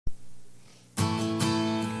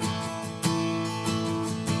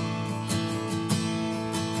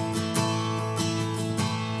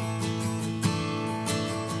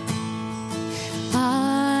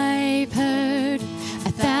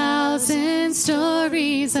and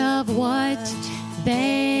stories of what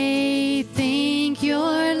they think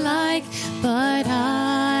you're like, but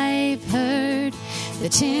I've heard the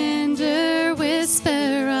tender whisper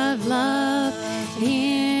of love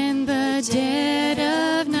in the dead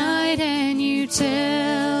of night, and you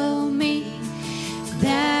tell me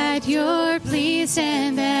that you're pleased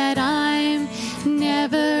and that I'm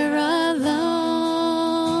never alone.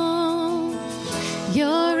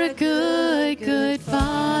 You're a good, good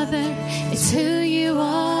Father. It's who you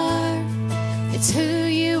are. It's who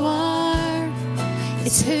you are.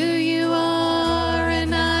 It's who you are,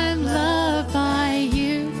 and I'm loved by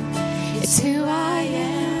you. It's who I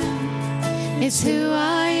am. It's who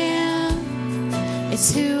I am.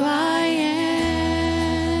 It's who I am.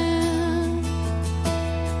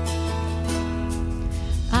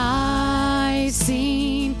 I've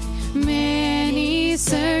seen many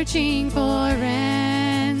searching for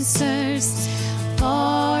answers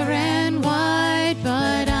far and wide,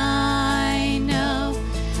 but I know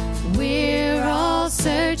we're all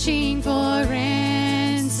searching for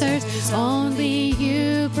answers. Only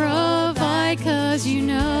you provide, 'cause you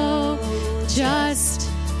know just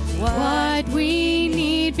what we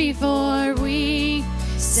need before we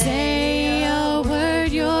say a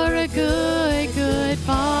word. You're a good, good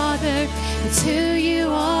Father. It's who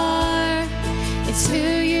you are. It's who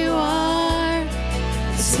you are.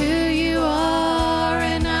 It's who you are,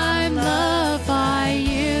 and I'm loved by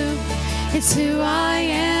you. It's who I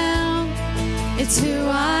am. It's who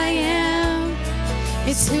I am.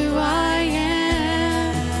 It's who I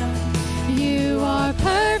am. You are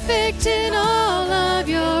perfect in all of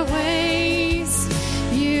your ways.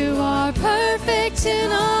 You are perfect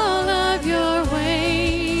in all of your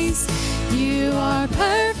ways. You are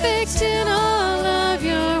perfect in all of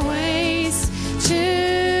your ways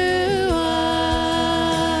to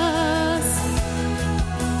us.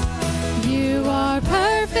 You are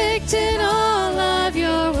perfect in all of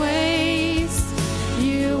your ways.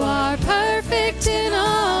 You are perfect in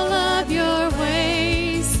all of your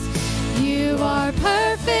ways. You are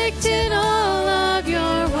perfect in all of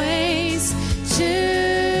your ways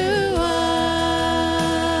to us.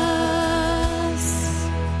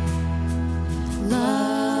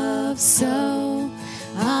 Love so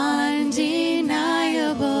undeniable,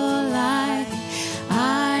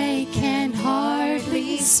 I can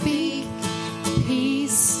hardly speak.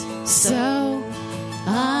 Peace so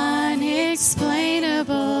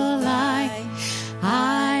unexplainable,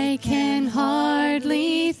 I can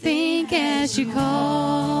hardly think as you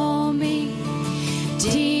call me.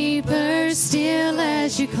 Deeper still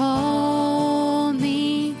as you call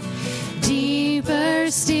me.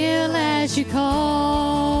 Deeper still as you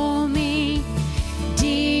call me.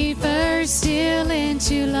 Deeper still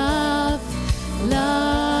into love.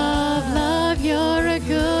 Love, love, you're a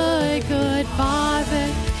good, good Father.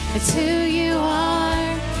 It's who you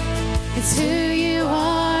are. It's who you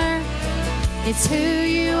are. It's who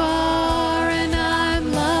you are, and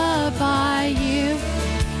I'm loved by you.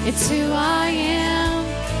 It's who I am.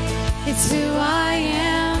 It's who I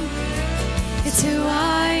am. It's who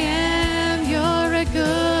I am. You're a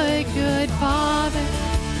good, good Father.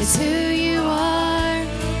 It's who you are.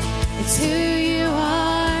 It's who you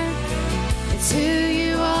are. It's who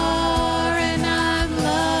you are, and I'm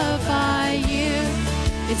loved by you.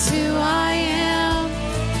 It's who I am.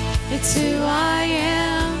 It's who I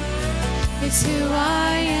am. It's who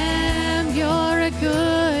I am. You're a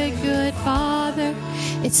good, good Father.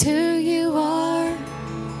 It's who you are.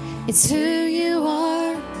 It's who you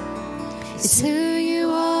are. It's who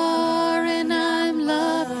you are, and I'm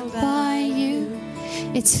loved by you.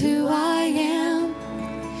 It's who I am.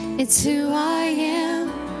 It's who I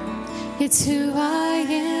am. It's who I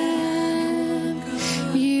am.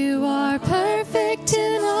 You are perfect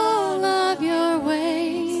in all of your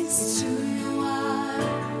ways. It's who you are.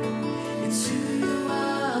 It's who you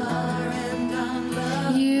are, and I'm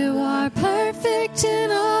loved. You are perfect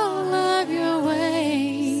in all of your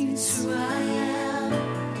ways. It's who I am.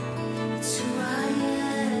 It's who I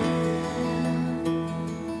am.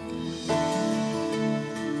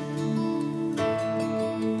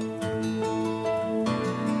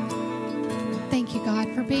 Thank you, God,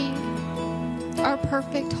 for being our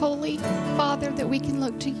perfect, holy Father, that we can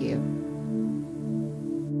look to you.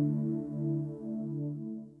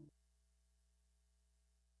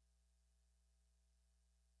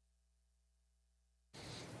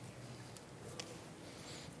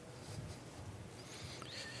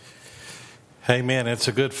 Amen. It's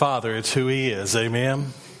a good Father. It's who He is.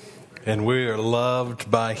 Amen. And we are loved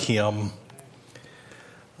by Him.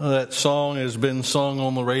 That song has been sung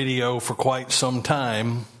on the radio for quite some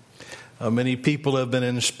time. Many people have been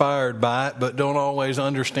inspired by it, but don't always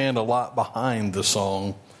understand a lot behind the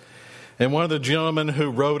song. And one of the gentlemen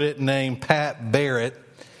who wrote it, named Pat Barrett,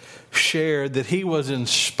 shared that he was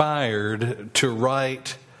inspired to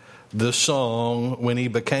write the song when he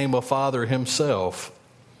became a father himself.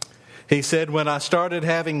 He said, "When I started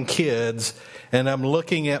having kids and I'm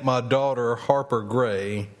looking at my daughter, Harper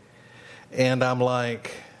Gray, and I'm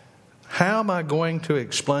like, how am I going to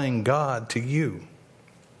explain God to you?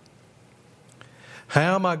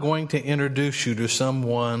 How am I going to introduce you to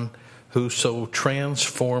someone who so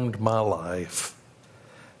transformed my life?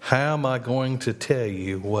 How am I going to tell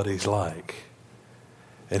you what he's like?"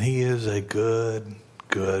 And he is a good,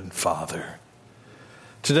 good father.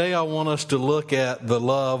 Today I want us to look at the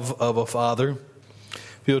love of a father.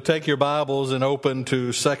 If you'll take your Bibles and open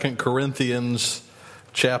to 2 Corinthians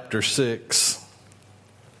chapter 6.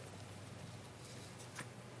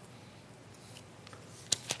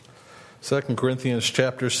 2 Corinthians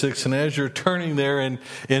chapter 6. And as you're turning there and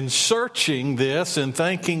in searching this and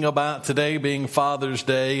thinking about today being Father's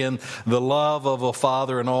Day and the love of a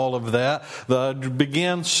father and all of that,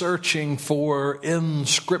 begin searching for in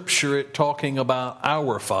Scripture it talking about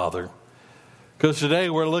our Father. Because today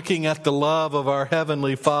we're looking at the love of our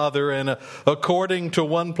Heavenly Father, and according to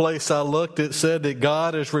one place I looked, it said that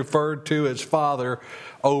God is referred to as Father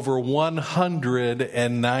over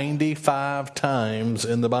 195 times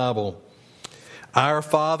in the Bible. Our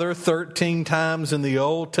Father 13 times in the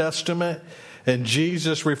Old Testament, and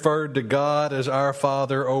Jesus referred to God as our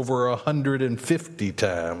Father over 150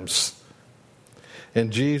 times.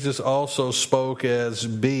 And Jesus also spoke as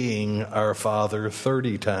being our Father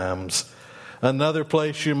 30 times. Another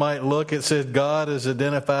place you might look, it says God is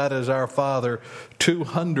identified as our Father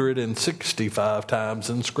 265 times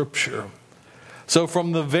in Scripture. So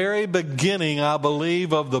from the very beginning, I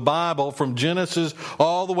believe, of the Bible, from Genesis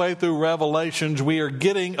all the way through Revelations, we are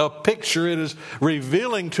getting a picture. It is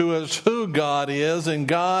revealing to us who God is, and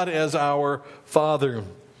God as our Father.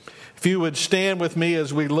 If you would stand with me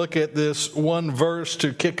as we look at this one verse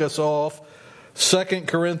to kick us off, 2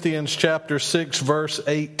 Corinthians chapter 6, verse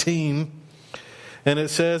 18. And it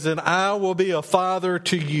says, "And I will be a father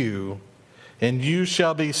to you, and you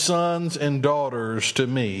shall be sons and daughters to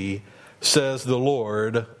me, says the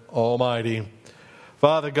Lord Almighty."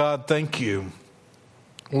 Father God, thank you,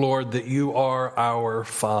 Lord, that you are our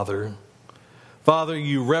Father. Father,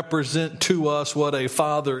 you represent to us what a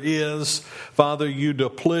father is. Father, you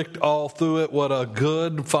depict all through it what a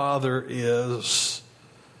good father is.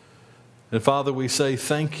 And Father, we say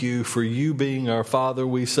thank you for you being our Father.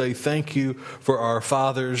 We say thank you for our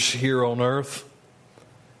fathers here on earth.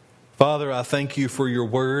 Father, I thank you for your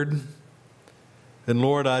word. And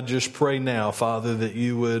Lord, I just pray now, Father, that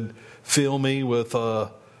you would fill me with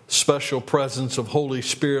a special presence of Holy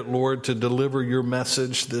Spirit, Lord, to deliver your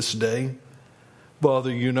message this day.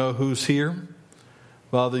 Father, you know who's here.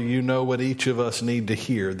 Father, you know what each of us need to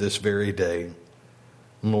hear this very day.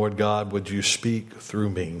 And Lord God, would you speak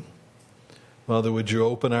through me? Father, would you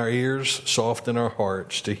open our ears, soften our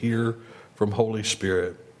hearts to hear from Holy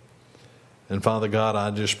Spirit? And Father God,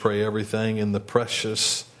 I just pray everything in the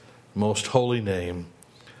precious, most holy name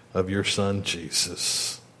of your Son,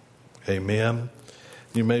 Jesus. Amen.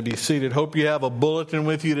 You may be seated. Hope you have a bulletin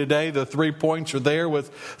with you today. The 3 points are there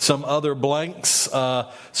with some other blanks.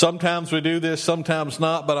 Sometimes we do this, sometimes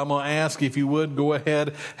not, but I'm going to ask if you would go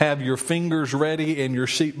ahead, have your fingers ready and your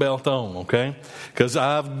seatbelt on, okay? Because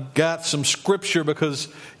I've got some scripture because,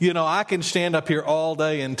 I can stand up here all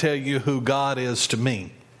day and tell you who God is to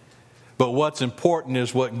me. But what's important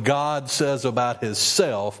is what God says about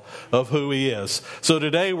himself of who he is. So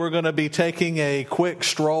today we're going to be taking a quick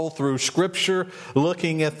stroll through Scripture,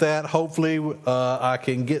 looking at that. Hopefully I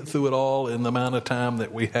can get through it all in the amount of time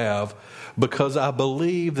that we have, because I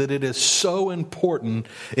believe that it is so important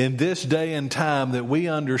in this day and time that we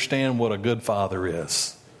understand what a good father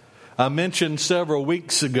is. I mentioned several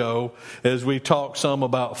weeks ago, as we talked some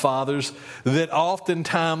about fathers, that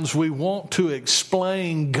oftentimes we want to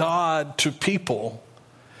explain God to people.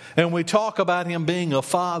 And we talk about him being a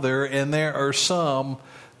father, and there are some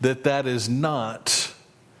that is not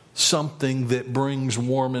something that brings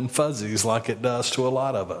warm and fuzzies like it does to a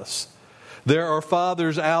lot of us. There are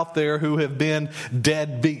fathers out there who have been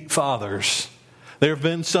deadbeat fathers. There have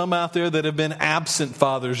been some out there that have been absent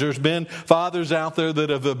fathers. There's been fathers out there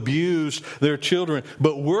that have abused their children.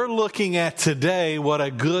 But we're looking at today what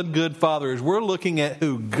a good father is. We're looking at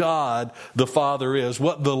who God the Father is,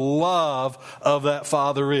 what the love of that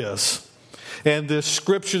Father is. And this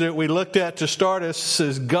scripture that we looked at to start us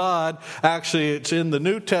says God, actually it's in the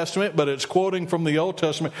New Testament, but it's quoting from the Old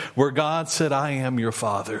Testament, where God said, "I am your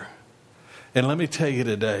Father." And let me tell you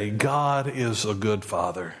today, God is a good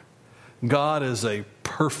Father. God is a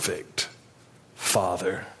perfect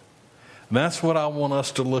Father. And that's what I want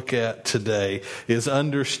us to look at today, is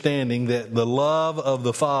understanding that the love of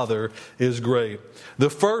the Father is great. The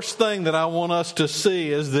first thing that I want us to see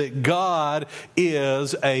is that God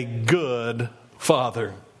is a good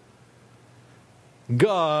Father.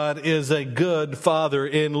 God is a good Father.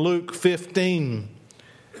 In Luke 15,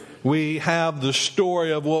 we have the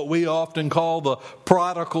story of what we often call the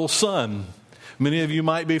prodigal son. Many of you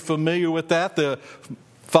might be familiar with that. The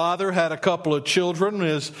father had a couple of children.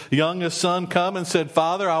 His youngest son come and said,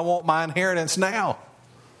 "Father, I want my inheritance now.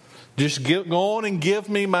 Just go on and give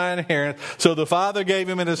me my inheritance." So the father gave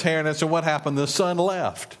him his inheritance, and what happened? The son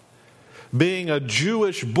left. Being a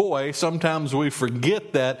Jewish boy, sometimes we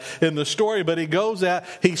forget that in the story, but he goes out,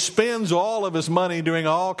 he spends all of his money doing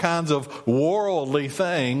all kinds of worldly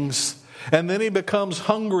things, and then he becomes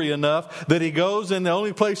hungry enough that he goes, and the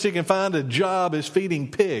only place he can find a job is feeding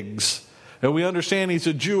pigs. And we understand he's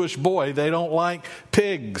a Jewish boy. They don't like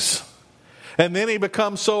pigs. And then he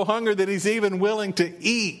becomes so hungry that he's even willing to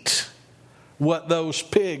eat what those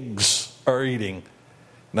pigs are eating.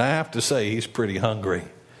 And I have to say, he's pretty hungry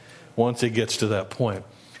once he gets to that point.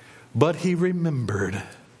 But he remembered,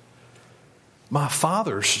 my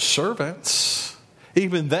father's servants,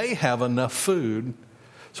 even they have enough food.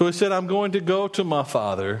 So he said, I'm going to go to my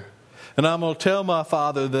father, and I'm going to tell my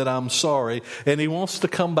father that I'm sorry. And he wants to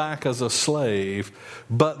come back as a slave.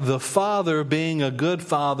 But the father, being a good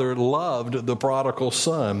father, loved the prodigal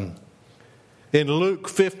son. In Luke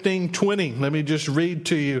 15:20, let me just read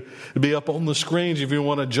to you. It'll be up on the screens if you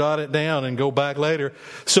want to jot it down and go back later.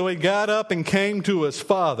 So he got up and came to his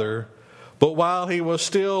father. But while he was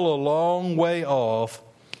still a long way off,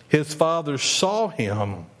 his father saw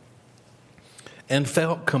him and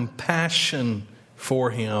felt compassion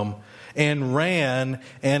for him, and ran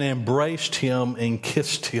and embraced him and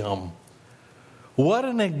kissed him. What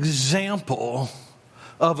an example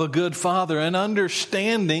of a good father, and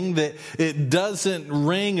understanding that it doesn't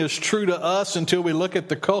ring as true to us until we look at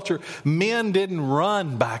the culture. Men didn't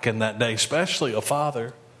run back in that day, especially a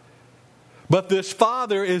father. But this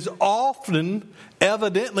father is often,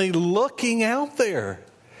 evidently, looking out there.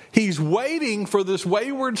 He's waiting for this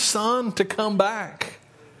wayward son to come back.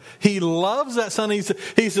 He loves that son.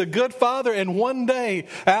 He's a good father. And one day,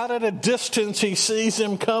 out at a distance, he sees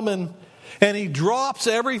him coming. And he drops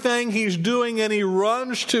everything he's doing and he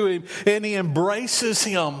runs to him and he embraces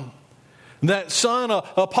him. That son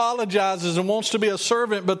apologizes and wants to be a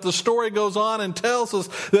servant, but the story goes on and tells us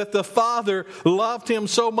that the father loved him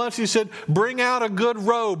so much, he said, "Bring out a good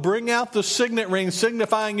robe, bring out the signet ring,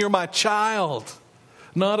 signifying you're my child,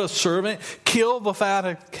 not a servant. Kill the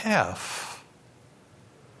fatted calf."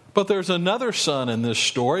 But there's another son in this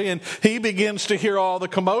story, and he begins to hear all the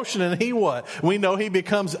commotion, and he what? We know he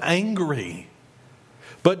becomes angry.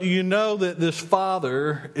 But do you know that this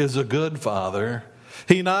father is a good father?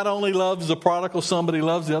 He not only loves the prodigal son, but he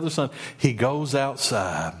loves the other son. He goes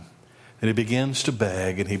outside, and he begins to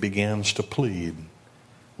beg, and he begins to plead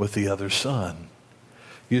with the other son.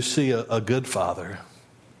 You see, a good father,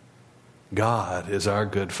 God is our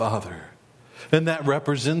good father. And that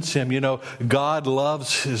represents him. You know, God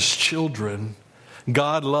loves his children.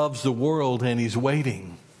 God loves the world, and he's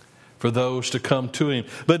waiting for those to come to him.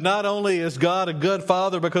 But not only is God a good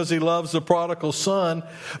father because he loves the prodigal son,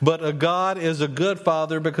 but God is a good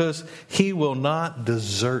father because he will not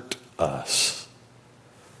desert us.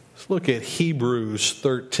 Let's look at Hebrews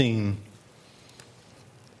 13.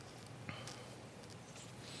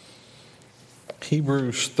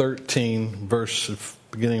 Hebrews 13,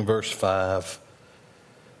 beginning verse 5.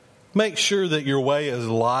 Make sure that your way as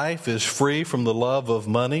life is free from the love of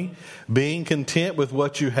money, being content with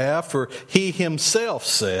what you have, for he himself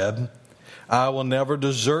said, I will never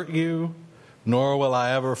desert you, nor will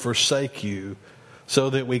I ever forsake you, so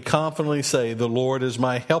that we confidently say, the Lord is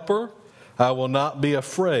my helper. I will not be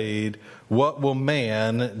afraid. What will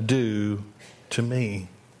man do to me?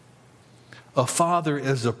 A father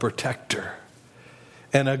is a protector,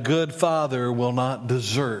 and a good father will not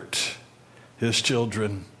desert his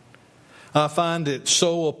children. I find it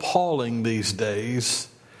so appalling these days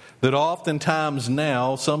that oftentimes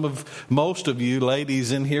now, most of you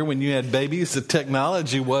ladies in here, when you had babies, the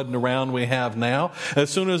technology wasn't around we have now.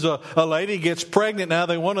 As soon as a lady gets pregnant now,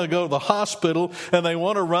 they want to go to the hospital and they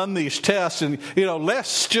want to run these tests. And,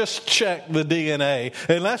 let's just check the DNA.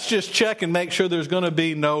 And let's just check and make sure there's going to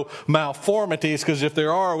be no malformities. Because if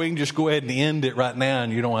there are, we can just go ahead and end it right now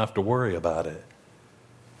and you don't have to worry about it.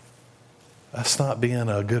 That's not being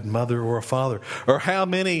a good mother or a father. Or how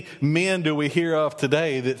many men do we hear of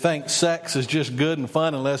today that think sex is just good and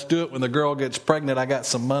fun, and let's do it when the girl gets pregnant, I got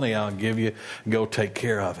some money I'll give you, go take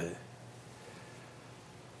care of it.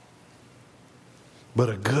 But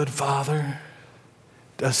a good father,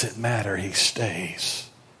 doesn't matter, he stays.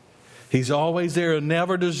 He's always there, he'll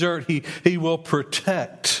never desert, he will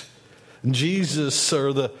protect. Jesus,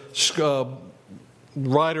 or the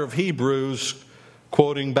writer of Hebrews,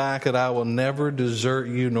 quoting back that I will never desert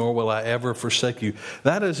you, nor will I ever forsake you.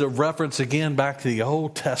 That is a reference again back to the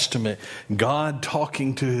Old Testament. God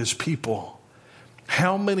talking to his people.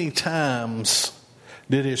 How many times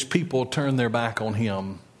did his people turn their back on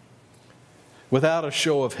him? Without a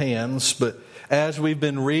show of hands, but as we've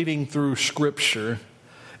been reading through Scripture,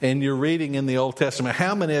 and you're reading in the Old Testament,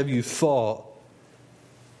 how many of you thought,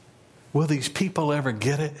 will these people ever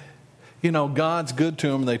get it? You know, God's good to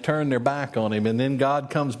them, they turn their back on him, and then God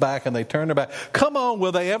comes back and they turn their back. Come on,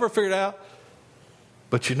 will they ever figure it out?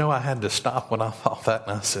 But you know, I had to stop when I thought that,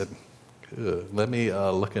 and I said, let me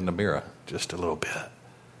look in the mirror just a little bit.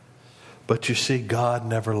 But you see, God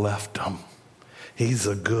never left them. He's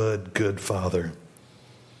a good, good father.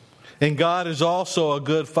 And God is also a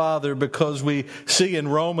good father because we see in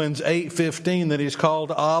Romans 8:15 that he's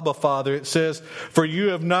called Abba Father. It says, for you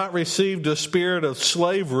have not received a spirit of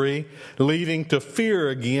slavery leading to fear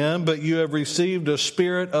again, but you have received a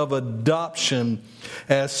spirit of adoption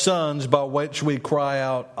as sons, by which we cry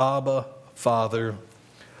out, Abba Father.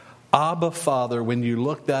 Abba Father, when you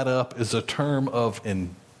look that up, is a term of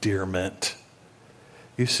endearment.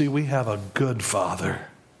 You see, we have a good father.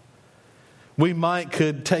 We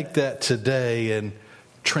could take that today and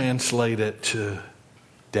translate it to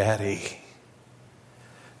daddy.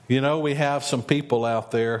 You know, we have some people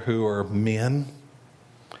out there who are men.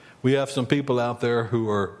 We have some people out there who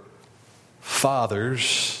are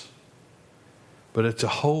fathers. But it's a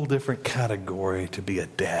whole different category to be a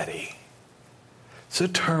daddy. It's a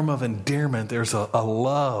term of endearment. There's a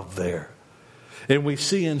love there. And we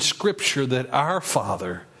see in Scripture that our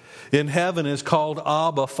Father in heaven is called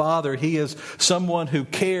Abba Father. He is someone who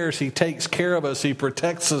cares. He takes care of us. He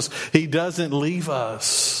protects us. He doesn't leave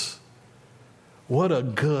us. What a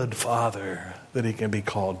good father that he can be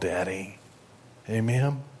called Daddy.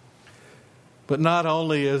 Amen. But not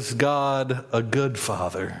only is God a good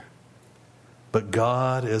father, but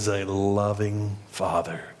God is a loving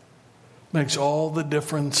Father. Makes all the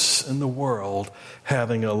difference in the world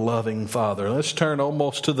having a loving father. Let's turn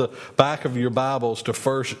almost to the back of your Bibles to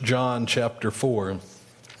 1 John chapter 4.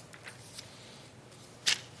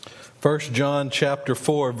 1 John chapter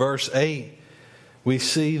 4 verse 8. We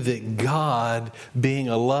see that God being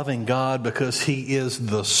a loving God because he is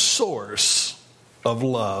the source of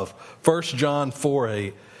love. 1 John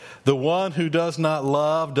 4:8. The one who does not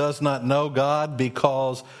love does not know God,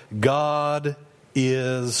 because God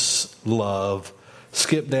is love.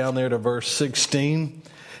 Skip down there to verse 16.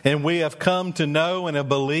 And we have come to know and have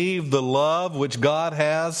believed the love which God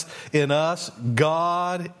has in us.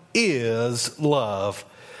 God is love.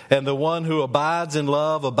 And the one who abides in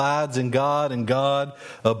love abides in God, and God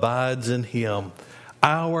abides in him.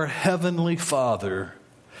 Our Heavenly Father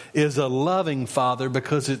is a loving Father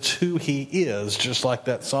because it's who he is, just like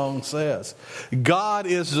that song says. God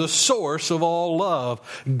is the source of all love.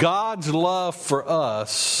 God's love for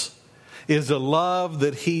us is a love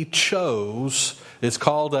that he chose. It's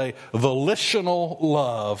called a volitional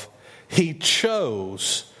love. He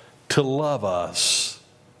chose to love us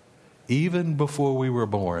even before we were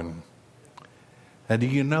born. And do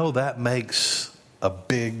you know that makes a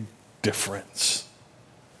big difference?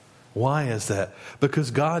 Why is that?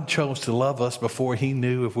 Because God chose to love us before he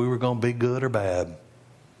knew if we were going to be good or bad.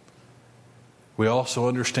 We also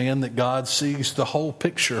understand that God sees the whole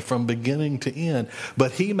picture from beginning to end.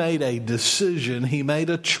 But he made a decision, he made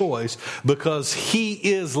a choice, because he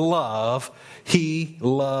is love. He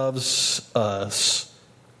loves us.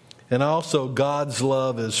 And also God's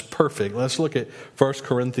love is perfect. Let's look at 1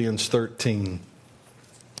 Corinthians 13.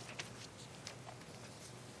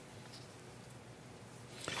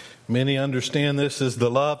 Many understand this as the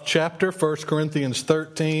love chapter, 1 Corinthians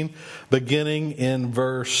 13, beginning in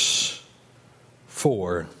verse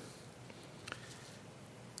 4.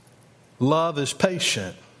 Love is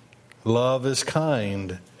patient. Love is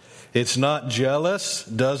kind. It's not jealous,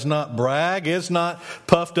 does not brag, is not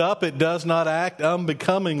puffed up, it does not act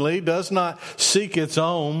unbecomingly, does not seek its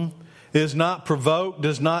own, is not provoked,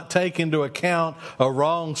 does not take into account a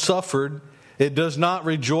wrong suffered. It does not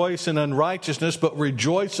rejoice in unrighteousness, but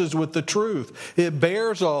rejoices with the truth. It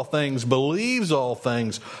bears all things, believes all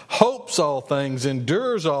things, hopes all things,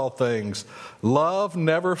 endures all things. Love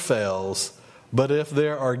never fails. But if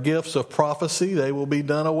there are gifts of prophecy, they will be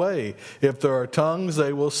done away. If there are tongues,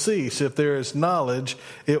 they will cease. If there is knowledge,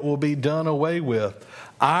 it will be done away with.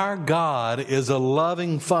 Our God is a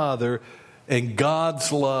loving Father, and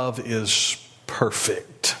God's love is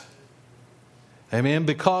perfect. Amen.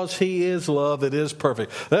 Because He is love, it is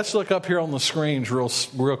perfect. Let's look up here on the screens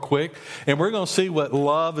real quick, and we're going to see what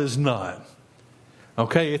love is not.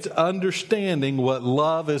 Okay, it's understanding what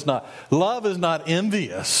love is not. Love is not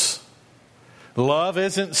envious. Love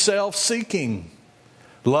isn't self-seeking.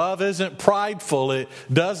 Love isn't prideful. It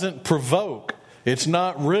doesn't provoke. It's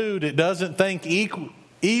not rude. It doesn't think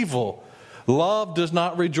evil. Love does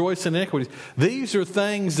not rejoice in iniquities. These are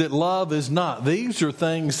things that love is not. These are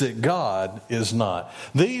things that God is not.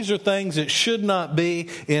 These are things that should not be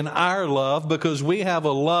in our love, because we have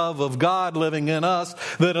a love of God living in us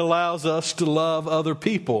that allows us to love other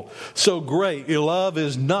people. So great. Love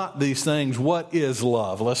is not these things. What is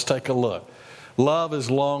love? Let's take a look. Love is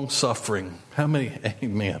long-suffering. How many?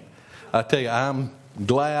 Amen. I tell you, I'm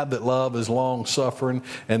glad that love is long-suffering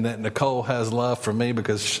and that Nicole has love for me,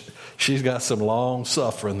 because she's got some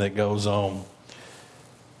long-suffering that goes on.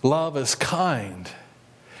 Love is kind.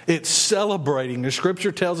 It's celebrating. The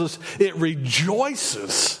Scripture tells us it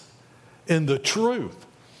rejoices in the truth.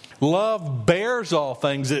 Love bears all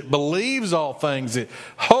things. It believes all things. It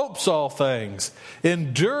hopes all things.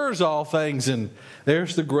 Endures all things. And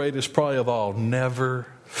there's the greatest probably of all. Never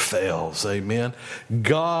fails. Amen.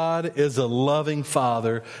 God is a loving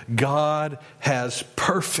Father. God has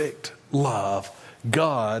perfect love.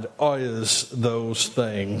 God is those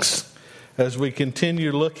things. As we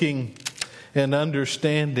continue looking and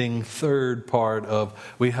understanding, third part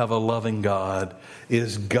of we have a loving God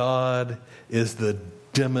is God is the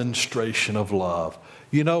demonstration of love.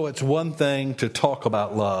 You know, it's one thing to talk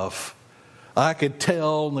about love. I could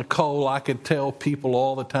tell Nicole, I could tell people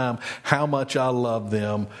all the time how much I love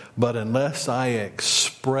them, but unless I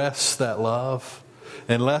express that love,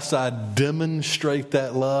 unless I demonstrate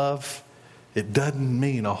that love, it doesn't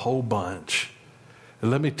mean a whole bunch.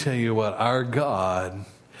 And let me tell you what, our God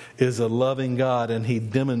is a loving God, and He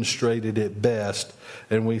demonstrated it best,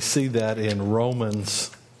 and we see that in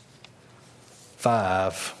Romans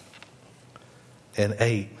 5 and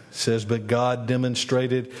 8. It says, but God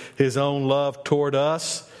demonstrated His own love toward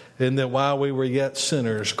us, in that while we were yet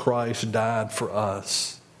sinners, Christ died for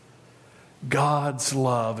us. God's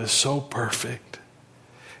love is so perfect.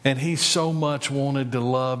 And He so much wanted to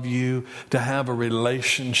love you, to have a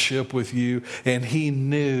relationship with you. And He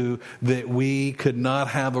knew that we could not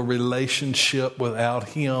have a relationship without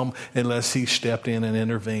Him unless He stepped in and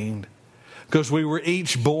intervened. Because we were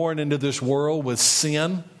each born into this world with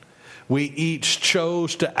sin. We each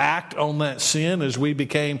chose to act on that sin as we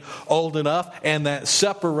became old enough, and that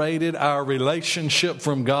separated our relationship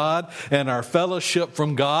from God, and our fellowship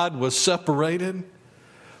from God was separated.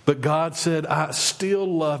 But God said, I still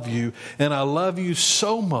love you, and I love you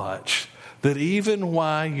so much that even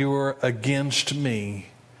while you're against me,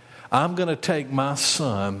 I'm going to take my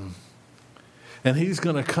Son, and He's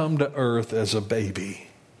going to come to earth as a baby.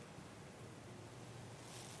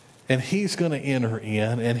 And He's going to enter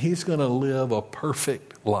in, and He's going to live a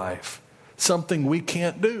perfect life. Something we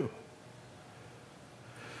can't do.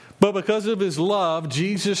 But because of His love,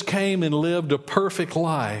 Jesus came and lived a perfect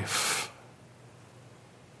life.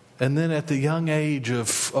 And then at the young age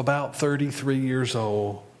of about 33 years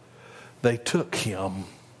old, they took Him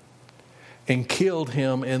and killed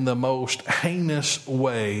Him in the most heinous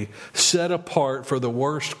way, set apart for the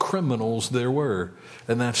worst criminals there were.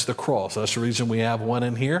 And that's the cross. That's the reason we have one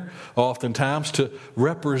in here, oftentimes to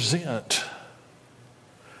represent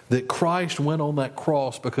that Christ went on that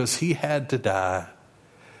cross because He had to die.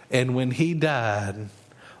 And when He died,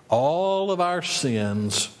 all of our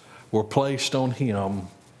sins were placed on Him.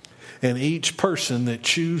 And each person that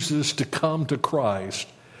chooses to come to Christ,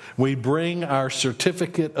 we bring our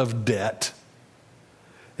certificate of debt,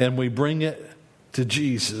 and we bring it to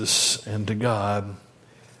Jesus and to God.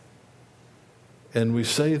 And we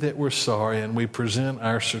say that we're sorry, and we present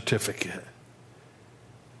our certificate.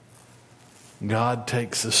 God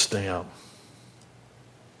takes the stamp.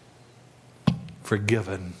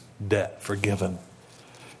 Forgiven, debt forgiven.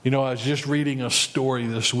 You know, I was just reading a story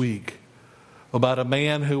this week about a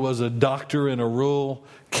man who was a doctor in a rural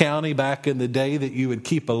county back in the day that you would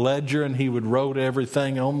keep a ledger, and he would write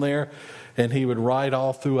everything on there, and he would write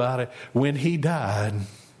all throughout it. When he died,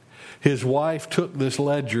 his wife took this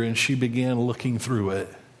ledger and she began looking through it.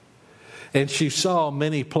 And she saw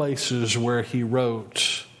many places where he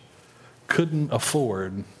wrote, couldn't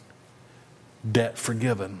afford, debt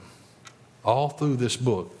forgiven. All through this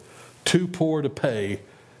book. Too poor to pay,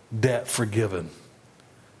 debt forgiven.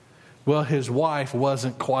 Well, his wife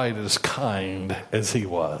wasn't quite as kind as he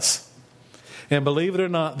was. And believe it or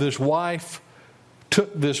not, this wife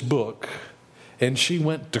took this book and she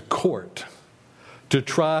went to court to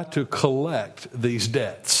try to collect these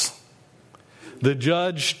debts. The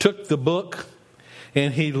judge took the book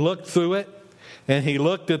and he looked through it and he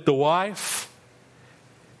looked at the wife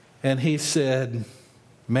and he said,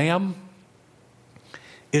 "Ma'am,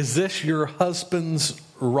 is this your husband's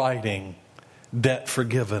writing? Debt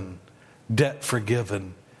forgiven, debt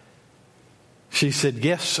forgiven." She said,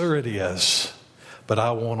 "Yes, sir, it is, but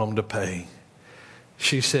I want them to pay."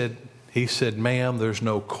 He said, "Ma'am, there's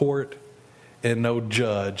no court and no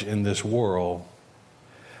judge in this world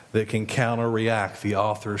that can counteract the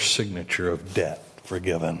author's signature of debt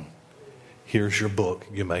forgiven. Here's your book.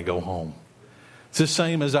 You may go home." It's the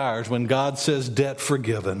same as ours. When God says debt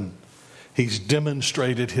forgiven, He's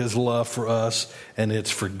demonstrated His love for us, and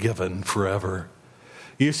it's forgiven forever.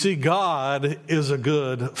 You see, God is a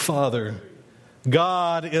good Father.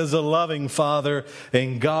 God is a loving Father,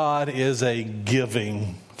 and God is a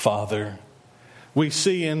giving Father. We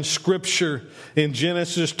see in Scripture, in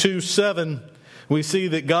Genesis 2:7, we see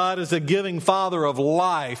that God is a giving Father of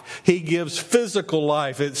life. He gives physical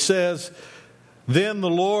life. It says, "Then the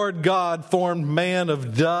Lord God formed man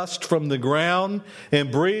of dust from the ground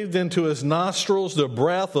and breathed into his nostrils the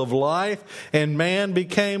breath of life, and man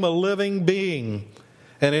became a living being."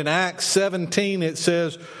 And in Acts 17 it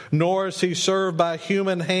says, "Nor is he served by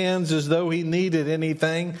human hands as though he needed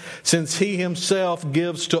anything, since he himself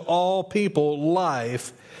gives to all people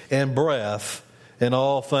life and breath in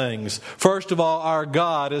all things." First of all, our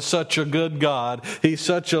God is such a good God. He's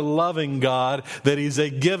such a loving God that He's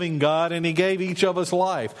a giving God, and He gave each of us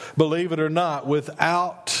life. Believe it or not,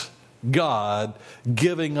 without God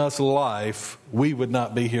giving us life, we would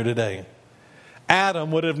not be here today.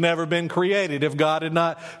 Adam would have never been created if God had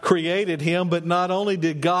not created him. But not only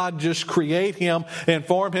did God just create him and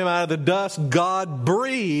form him out of the dust, God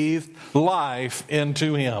breathed life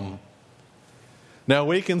into him. Now,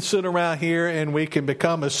 we can sit around here and we can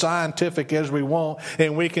become as scientific as we want,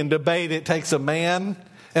 and we can debate it takes a man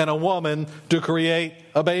and a woman to create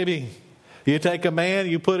a baby. You take a man,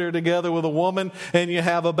 you put her together with a woman, and you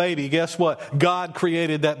have a baby. Guess what? God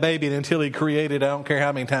created that baby, and until He created, I don't care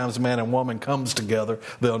how many times man and woman comes together,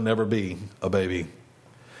 there'll never be a baby.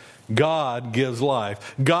 God gives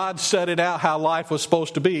life. God set it out how life was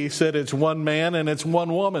supposed to be. He said it's one man and it's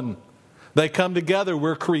one woman. They come together.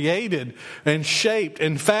 We're created and shaped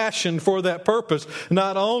and fashioned for that purpose.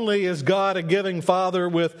 Not only is God a giving Father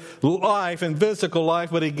with life and physical life,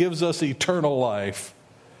 but He gives us eternal life.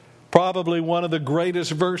 Probably one of the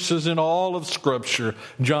greatest verses in all of Scripture,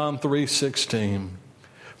 John 3:16.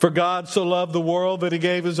 "For God so loved the world that He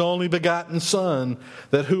gave His only begotten Son,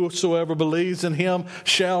 that whosoever believes in Him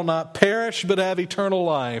shall not perish but have eternal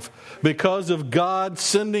life." Because of God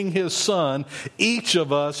sending His Son, each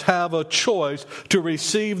of us have a choice to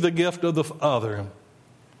receive the gift of the Father.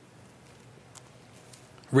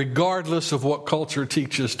 Regardless of what culture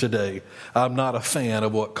teaches today, I'm not a fan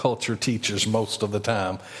of what culture teaches most of the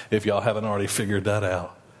time, if y'all haven't already figured that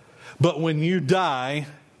out. But when you die,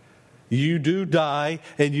 you do die,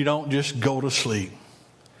 and you don't just go to sleep.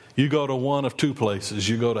 You go to one of two places.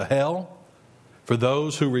 You go to hell for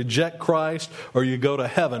those who reject Christ, or you go to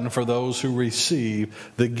heaven for those who receive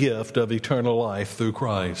the gift of eternal life through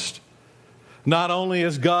Christ. Not only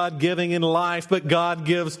is God giving in life, but God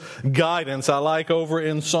gives guidance. I like over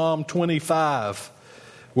in Psalm 25,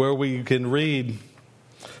 where we can read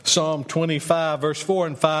Psalm 25, verse 4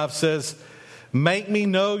 and 5 says, "Make me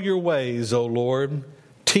know your ways, O Lord.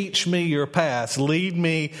 Teach me your paths. Lead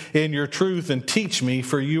me in your truth and teach me,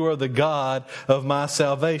 for you are the God of my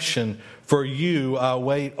salvation. For you I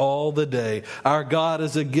wait all the day." Our God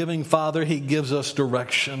is a giving Father. He gives us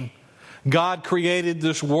direction. God created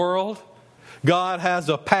this world. God has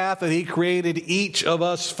a path that He created each of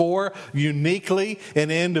us for uniquely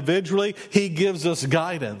and individually. He gives us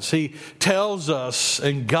guidance. He tells us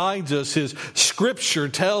and guides us. His Scripture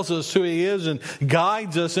tells us who He is and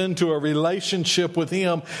guides us into a relationship with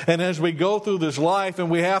Him. And as we go through this life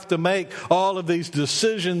and we have to make all of these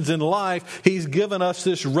decisions in life, He's given us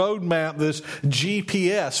this roadmap, this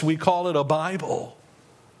GPS. We call it a Bible,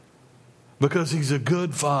 because He's a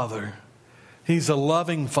good Father. He's a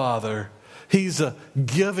loving Father. He's a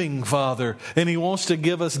giving Father, and He wants to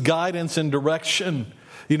give us guidance and direction.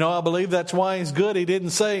 You know, I believe that's why He's good. He didn't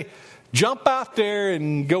say, jump out there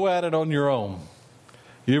and go at it on your own.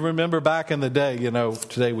 You remember back in the day, you know,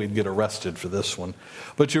 today we'd get arrested for this one.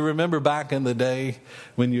 But you remember back in the day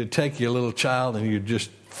when you'd take your little child and you'd just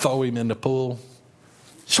throw him in the pool,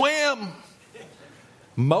 Swim!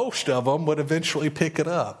 Most of them would eventually pick it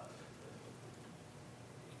up.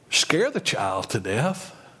 Scare the child to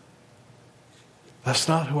death. That's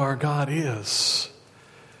not who our God is.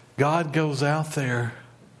 God goes out there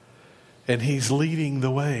and He's leading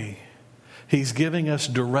the way. He's giving us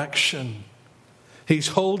direction. He's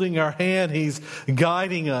holding our hand. He's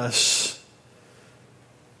guiding us.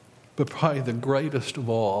 But probably the greatest of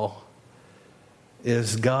all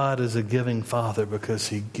is God is a giving Father because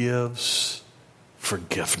He gives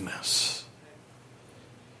forgiveness.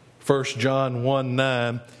 1 John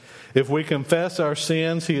 1:9, if we confess our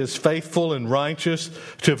sins, He is faithful and righteous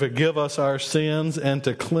to forgive us our sins and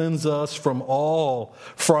to cleanse us from all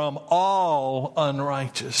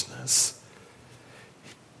unrighteousness.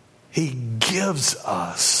 He gives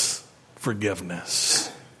us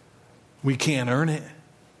forgiveness. We can't earn it.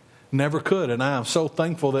 Never could. And I am so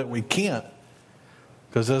thankful that we can't.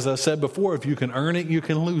 Because as I said before, if you can earn it, you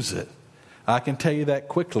can lose it. I can tell you that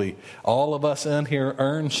quickly. All of us in here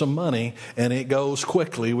earn some money and it goes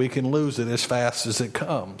quickly. We can lose it as fast as it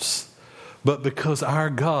comes. But because our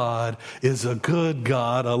God is a good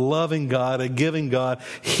God, a loving God, a giving God,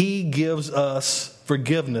 He gives us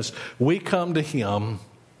forgiveness. We come to Him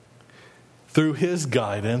through His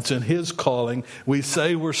guidance and His calling. We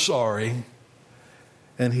say we're sorry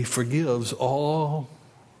and He forgives all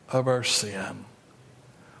of our sin.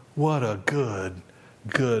 What a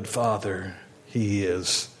good Father He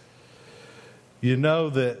is. You know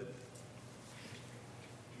that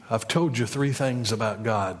I've told you 3 things about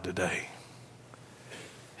God today.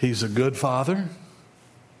 He's a good Father.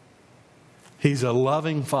 He's a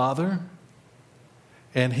loving Father.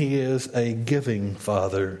 And He is a giving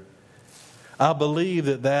Father. I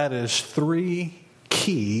believe that is 3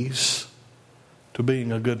 keys to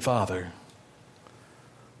being a good father.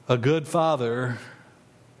 A good father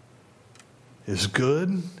is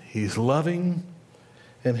good, he's loving,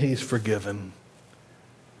 and he's forgiven.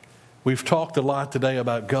 We've talked a lot today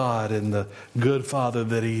about God and the good Father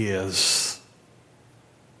that He is.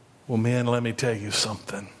 Well, man, let me tell you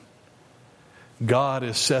something. God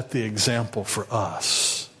has set the example for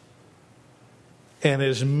us. And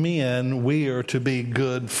as men, we are to be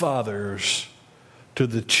good fathers to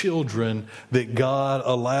the children that God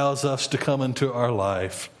allows us to come into our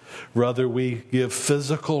life. Whether we give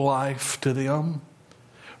physical life to them,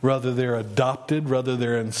 whether they're adopted, whether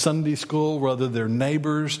they're in Sunday school, whether they're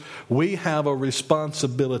neighbors, we have a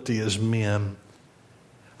responsibility as men.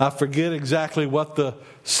 I forget exactly what the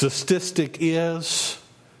statistic is,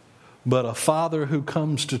 but a father who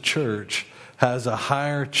comes to church has a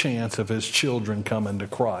higher chance of his children coming to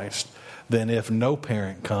Christ than if no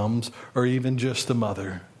parent comes or even just the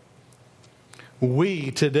mother. We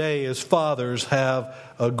today as fathers have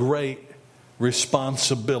a great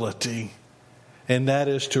responsibility, and that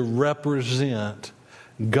is to represent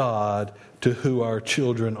God to who our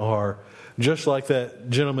children are. Just like that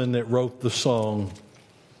gentleman that wrote the song,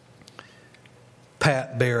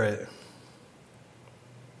 Pat Barrett.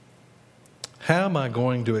 How am I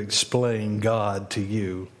going to explain God to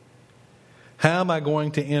you? How am I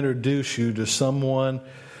going to introduce you to someone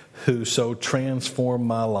who so transformed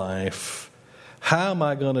my life? How am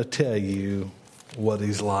I going to tell you what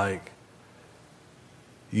He's like?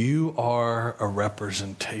 You are a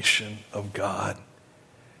representation of God.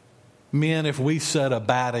 Men, if we set a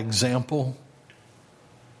bad example,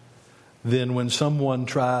 then when someone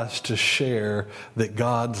tries to share that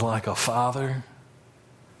God's like a father,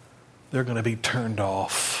 they're going to be turned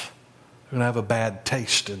off. They're going to have a bad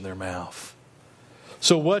taste in their mouth.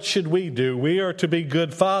 So what should we do? We are to be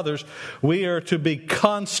good fathers. We are to be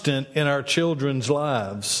constant in our children's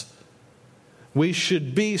lives. We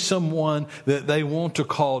should be someone that they want to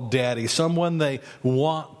call daddy, someone they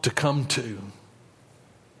want to come to.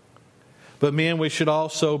 But men, we should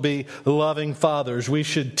also be loving fathers. We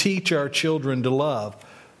should teach our children to love.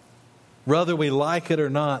 Whether we like it or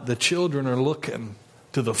not, the children are looking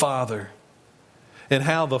to the Father. And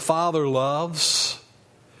how the Father loves,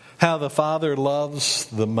 how the Father loves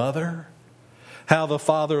the mother, how the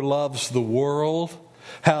Father loves the world,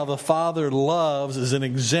 how the Father loves is an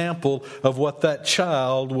example of what that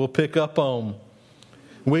child will pick up on.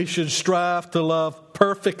 We should strive to love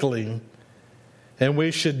perfectly, and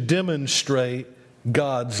we should demonstrate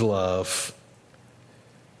God's love.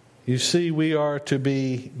 You see, we are to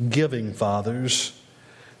be giving fathers.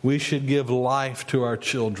 We should give life to our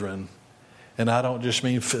children. And I don't just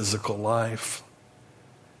mean physical life.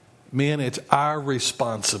 Men, it's our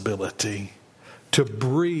responsibility to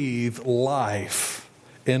breathe life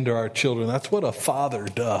into our children. That's what a father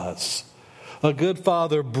does. A good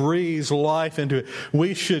father breathes life into it.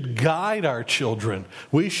 We should guide our children.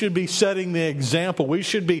 We should be setting the example. We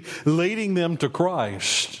should be leading them to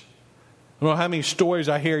Christ. I don't know how many stories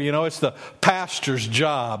I hear, it's the pastor's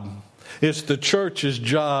job. It's the church's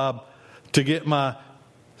job to get my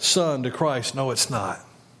son to Christ. No, it's not.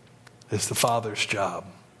 It's the father's job.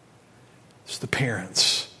 It's the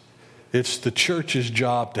parents'. It's the church's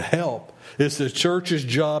job to help. It's the church's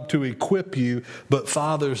job to equip you. But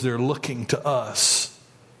fathers, they're looking to us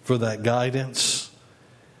for that guidance.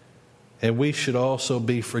 And we should also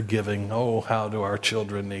be forgiving. Oh, how do our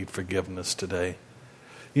children need forgiveness today?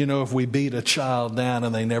 If we beat a child down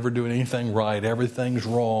and they never do anything right, everything's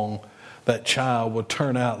wrong, that child will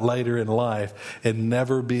turn out later in life and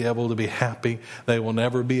never be able to be happy. They will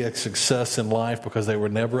never be a success in life because they were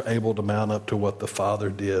never able to mount up to what the father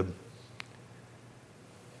did.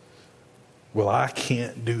 Well, I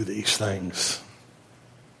can't do these things.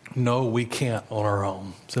 No, we can't on our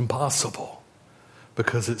own. It's impossible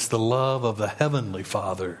because it's the love of the Heavenly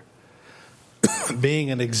Father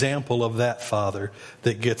being an example of that Father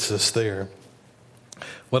that gets us there.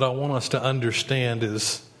 What I want us to understand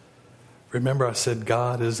is, remember I said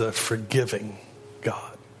God is a forgiving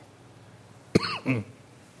God.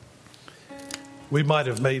 We might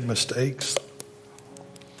have made mistakes.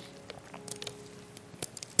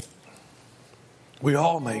 We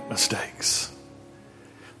all make mistakes.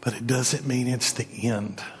 But it doesn't mean it's the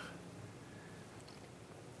end.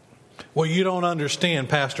 Well, you don't understand,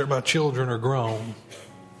 Pastor, my children are grown.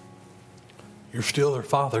 You're still their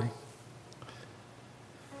father.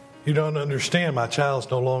 You don't understand, my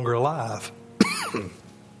child's no longer alive.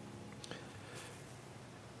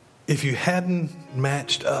 If you hadn't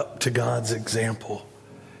matched up to God's example,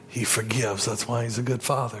 He forgives. That's why He's a good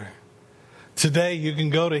father. Today you can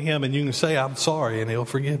go to Him and you can say, I'm sorry, and He'll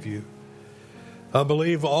forgive you. I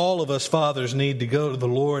believe all of us fathers need to go to the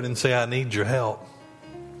Lord and say, I need your help.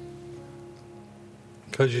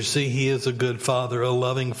 Because you see, He is a good Father, a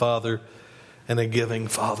loving Father, and a giving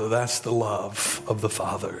Father. That's the love of the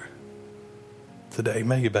Father. Today,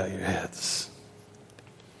 may you bow your heads.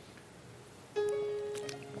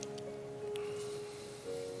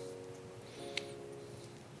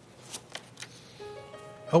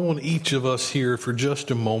 I want each of us here for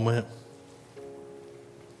just a moment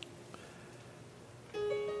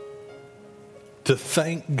to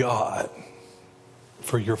thank God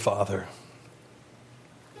for your father.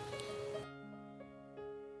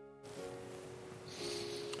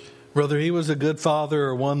 Whether he was a good father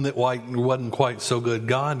or one that wasn't quite so good,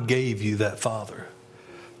 God gave you that father.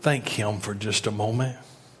 Thank Him for just a moment.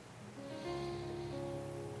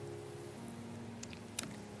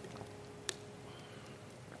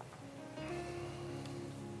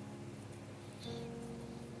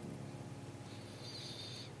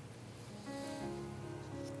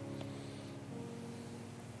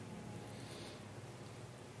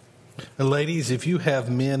 And ladies, if you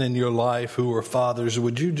have men in your life who are fathers,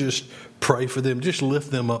 would you just pray for them? Just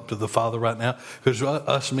lift them up to the Father right now. Because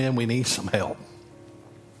us men, we need some help.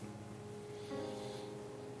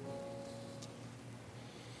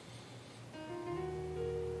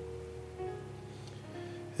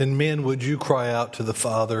 And men, would you cry out to the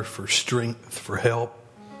Father for strength, for help?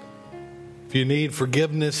 If you need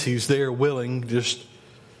forgiveness, He's there willing. Just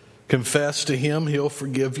confess to Him, He'll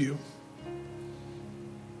forgive you.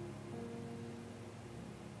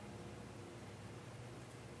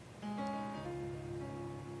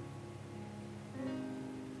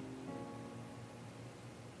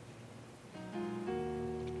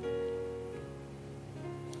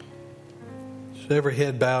 Every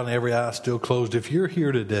head bowed and every eye still closed. If you're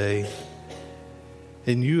here today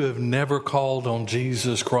and you have never called on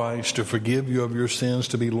Jesus Christ to forgive you of your sins,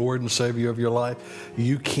 to be Lord and Savior of your life,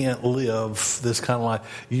 you can't live this kind of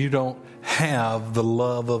life. You don't have the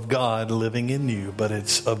love of God living in you, but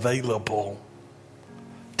it's available.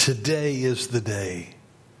 Today is the day.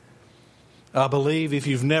 I believe if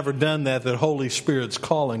you've never done that, the Holy Spirit's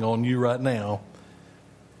calling on you right now.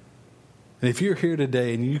 And if you're here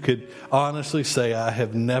today and you could honestly say, I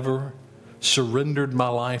have never surrendered my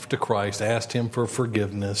life to Christ, asked Him for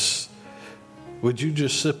forgiveness, would you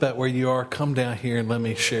just sit back where you are, come down here and let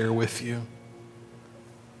me share with you?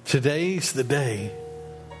 Today's the day.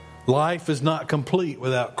 Life is not complete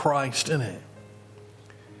without Christ in it.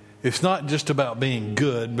 It's not just about being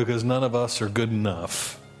good, because none of us are good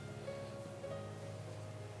enough.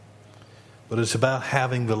 But it's about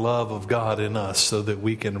having the love of God in us so that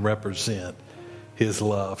we can represent His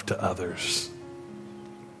love to others.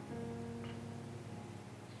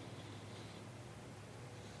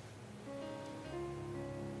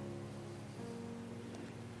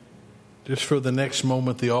 just for the next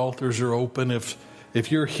moment, the altars are open.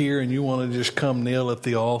 If you're here and you want to just come kneel at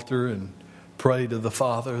the altar and pray to the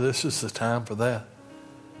Father, this is the time for that.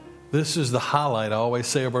 This is the highlight, I always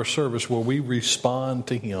say, of our service, where we respond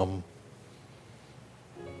to Him.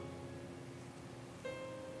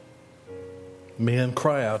 Men,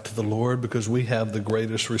 cry out to the Lord, because we have the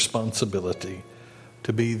greatest responsibility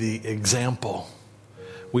to be the example.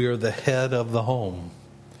 We are the head of the home,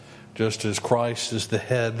 just as Christ is the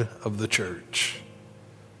head of the church.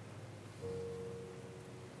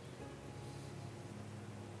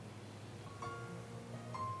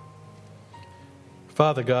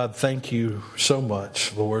 Father God, thank you so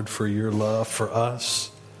much, Lord, for your love for us.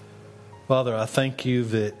 Father, I thank you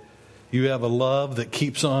that you have a love that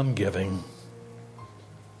keeps on giving.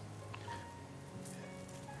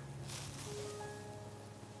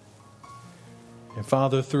 And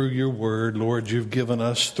Father, through your word, Lord, you've given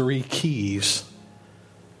us 3 keys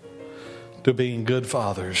to being good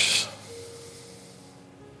fathers.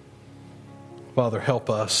 Father, help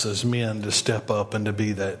us as men to step up and to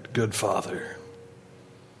be that good father.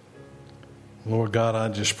 Lord God, I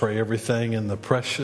just pray everything in the precious